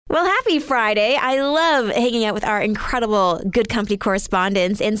Well, happy Friday. I love hanging out with our incredible Good Company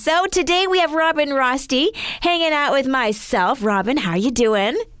correspondents. And so today we have Robin Rosti hanging out with myself. Robin, how are you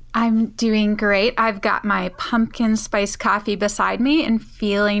doing? I'm doing great. I've got my pumpkin spice coffee beside me and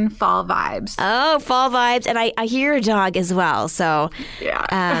feeling fall vibes. Oh, fall vibes. And I hear your dog as well. So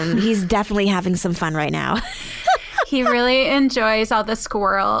he's definitely having some fun right now. He really enjoys all the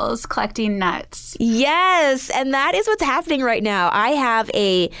squirrels collecting nuts. Yes, and that is what's happening right now. I have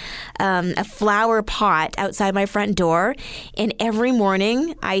a flower pot outside my front door, and every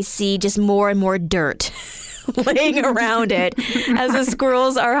morning I see just more and more dirt laying around it as the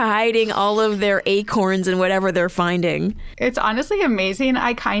squirrels are hiding all of their acorns and whatever they're finding. It's honestly amazing.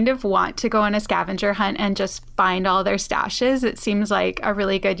 I kind of want to go on a scavenger hunt and just find all their stashes. It seems like a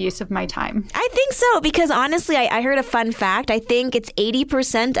really good use of my time. I think so, because honestly, I heard a fun fact. I think it's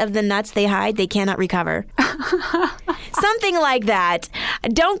 80% of the nuts they hide, they cannot recover. Something like that.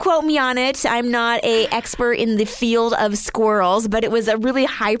 Don't quote me on it. I'm not an expert in the field of squirrels, but it was a really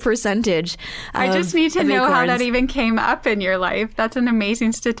high percentage. I just need to know how that even came up in your life. That's an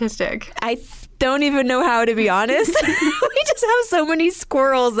amazing statistic. I don't even know how, to be honest. We just have so many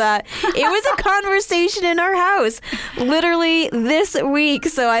squirrels that it was a conversation in our house literally this week.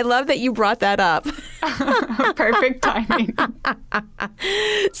 So I love that you brought that up. Perfect timing.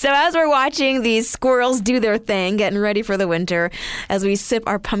 So as we're watching these squirrels do their thing, getting ready for the winter, as we sip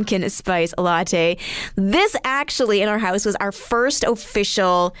our pumpkin spice latte, this actually in our house was our first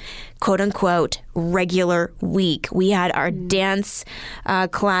official quote unquote regular week. We had our dance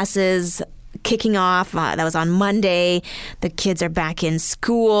classes kicking off. That was on Monday. The kids are back in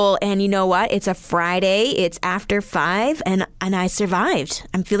school. And you know what? It's a Friday. It's after 5. And I survived.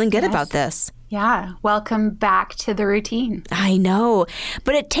 I'm feeling good about this. Yeah. Welcome back to the routine. I know.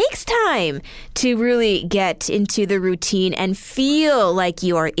 But it takes time to really get into the routine and feel like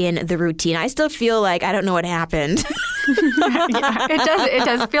you are in the routine. I still feel like I don't know what happened. Yeah, it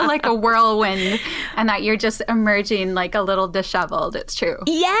does feel like a whirlwind and that you're just emerging like a little disheveled. It's true.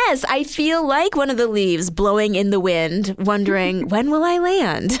 Yes, I feel like one of the leaves blowing in the wind, wondering, when will I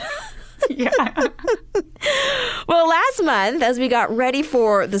land? Yeah. Well, last month, as we got ready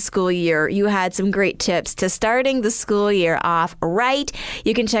for the school year, you had some great tips to starting the school year off right.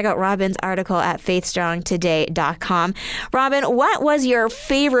 You can check out Robin's article at faithstrongtoday.com. Robin, what was your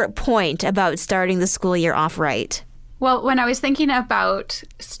favorite point about starting the school year off right? Well, when I was thinking about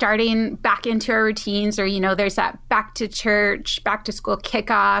starting back into our routines, or, there's that back to church, back to school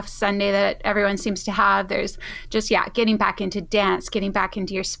kickoff Sunday that everyone seems to have. There's just, getting back into dance, getting back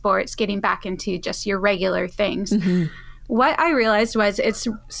into your sports, getting back into just your regular things. Mm-hmm. What I realized was it's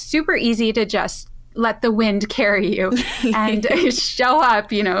super easy to just let the wind carry you and show up,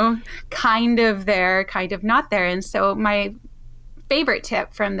 kind of there, kind of not there. And so my favorite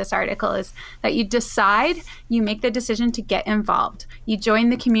tip from this article is that you make the decision to get involved. You join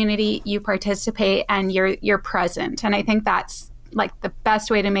the community, you participate, and you're present. And I think that's like the best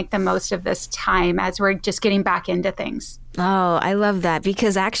way to make the most of this time as we're just getting back into things. Oh, I love that,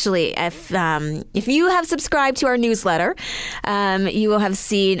 because actually, if you have subscribed to our newsletter, you will have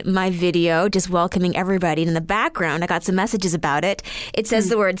seen my video just welcoming everybody. And in the background, I got some messages about it. It says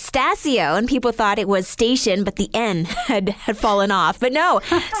the word Stasio, and people thought it was station, but the N had fallen off. But no,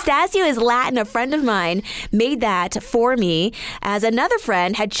 Stasio is Latin. A friend of mine made that for me, as another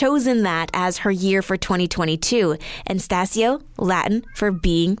friend had chosen that as her year for 2022. And Stasio, Latin for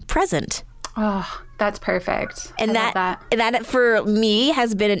being present. Oh, that's perfect. And that for me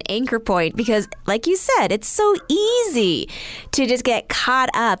has been an anchor point, because like you said, it's so easy to just get caught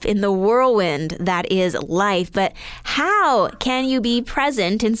up in the whirlwind that is life. But how can you be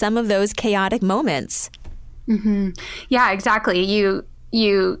present in some of those chaotic moments? Mm-hmm. Yeah, exactly.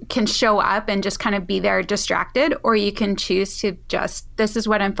 You can show up and just kind of be there distracted, or you can choose to just, this is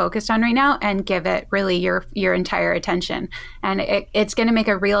what I'm focused on right now, and give it really your entire attention. And it's going to make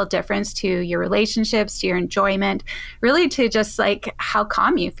a real difference to your relationships, to your enjoyment, really to just like how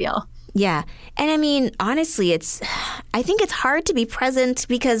calm you feel. Yeah. And I mean, honestly, I think it's hard to be present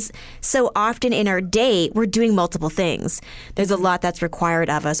because so often in our day, we're doing multiple things. There's a lot that's required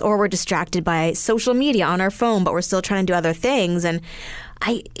of us, or we're distracted by social media on our phone, but we're still trying to do other things. And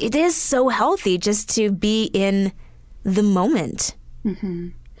it is so healthy just to be in the moment. Mm-hmm.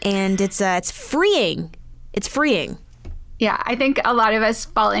 And it's freeing. It's freeing. Yeah, I think a lot of us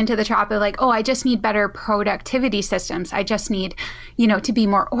fall into the trap of like, I just need better productivity systems. I just need, to be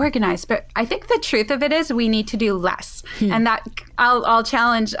more organized. But I think the truth of it is we need to do less. And that I'll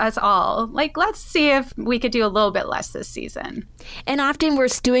challenge us all. Like, let's see if we could do a little bit less this season. And often we're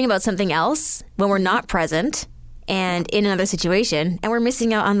stewing about something else when we're not present. and in another situation, and we're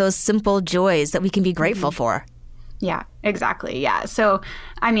missing out on those simple joys that we can be grateful for. Yeah, exactly. Yeah. So,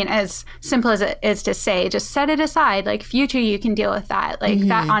 I mean, as simple as it is to say, just set it aside. Like, future, you can deal with that. Like,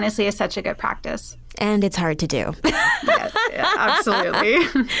 that honestly is such a good practice. And it's hard to do. Yes, yeah, absolutely.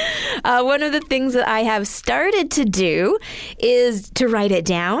 One of the things that I have started to do is to write it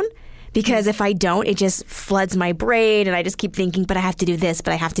down. Because if I don't, it just floods my brain and I just keep thinking, but I have to do this,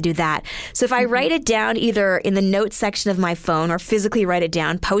 but I have to do that. So if I write it down either in the notes section of my phone or physically write it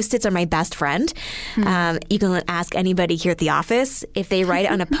down, Post-its are my best friend. You can ask anybody here at the office. If they write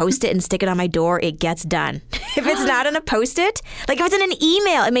it on a Post-it and stick it on my door, it gets done. If it's not on a Post-it, like if it's in an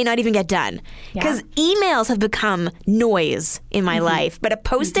email, it may not even get done. Because emails have become noise in my life. But a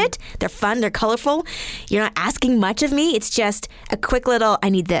Post-it, they're fun, they're colorful. You're not asking much of me. It's just a quick little, I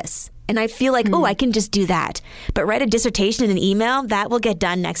need this. And I feel like, I can just do that. But write a dissertation in an email, that will get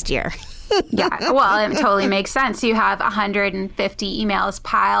done next year. Yeah, well, it totally makes sense. You have 150 emails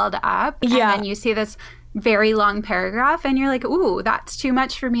piled up, and then you see this very long paragraph, and you're like, ooh, that's too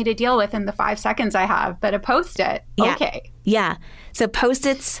much for me to deal with in the 5 seconds I have. But a Post-it, okay. Yeah. So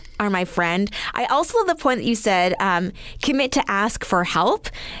Post-its are my friend. I also love the point that you said, commit to ask for help.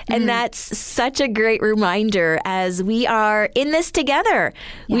 And that's such a great reminder as we are in this together.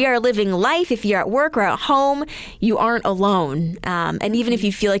 Yeah. We are living life. If you're at work or at home, you aren't alone. And even if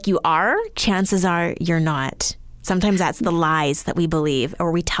you feel like you are, chances are you're not. Sometimes that's the lies that we believe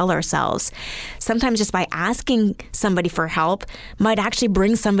or we tell ourselves. Sometimes just by asking somebody for help might actually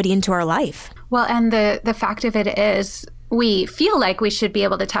bring somebody into our life. Well, and the fact of it is we feel like we should be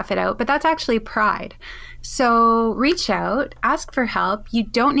able to tough it out, but that's actually pride. So reach out, ask for help. You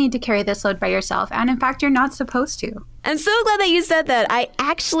don't need to carry this load by yourself. And in fact, you're not supposed to. I'm so glad that you said that. I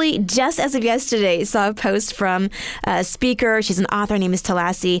actually, just as of yesterday, saw a post from a speaker. She's an author. Her name is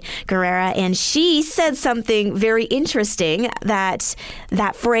Talassi Guerrera. And she said something very interesting, that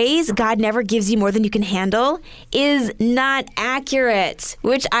phrase, God never gives you more than you can handle, is not accurate,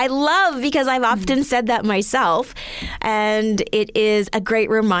 which I love because I've often said that myself. And it is a great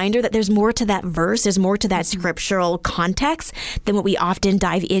reminder that there's more to that verse. There's more to that scriptural context than what we often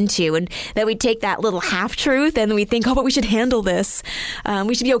dive into. And that we take that little half-truth and we think, but we should handle this.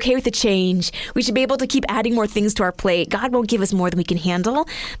 We should be okay with the change. We should be able to keep adding more things to our plate. God won't give us more than we can handle,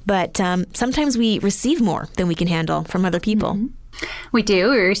 but sometimes we receive more than we can handle from other people. We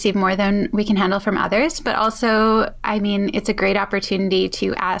do. We receive more than we can handle from others, but also, I mean, it's a great opportunity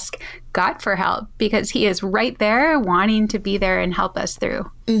to ask God for help because He is right there wanting to be there and help us through.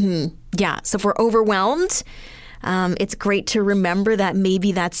 Yeah. So if we're overwhelmed, it's great to remember that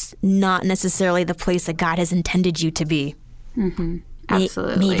maybe that's not necessarily the place that God has intended you to be.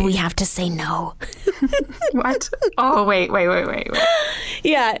 Absolutely. Maybe we have to say no. What? Oh, wait.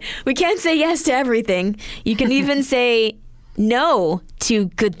 Yeah, we can't say yes to everything. You can even say no to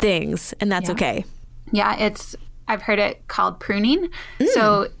good things, and that's okay. Yeah, I've heard it called pruning.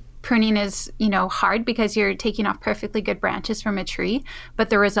 So pruning is, hard because you're taking off perfectly good branches from a tree, but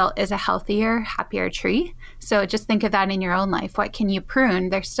the result is a healthier, happier tree. So just think of that in your own life. What can you prune?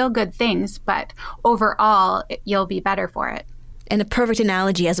 They're still good things, but overall, you'll be better for it. And a perfect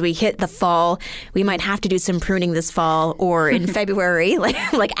analogy, as we hit the fall, we might have to do some pruning this fall or in February,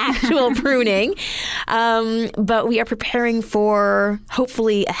 like actual pruning. But we are preparing for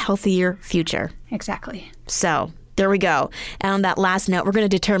hopefully a healthier future. Exactly. So there we go. And on that last note, we're going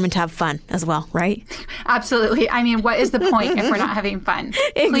to determine to have fun as well, right? Absolutely. I mean, what is the point if we're not having fun?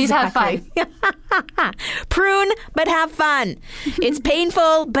 Please have fun. Prune, but have fun. It's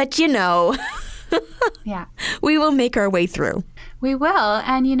painful, but yeah, we will make our way through. We will.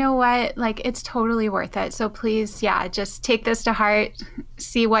 And you know what? It's totally worth it. So please, just take this to heart,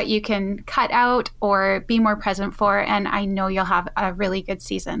 see what you can cut out or be more present for. And I know you'll have a really good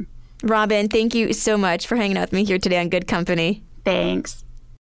season. Robin, thank you so much for hanging out with me here today on Good Company. Thanks.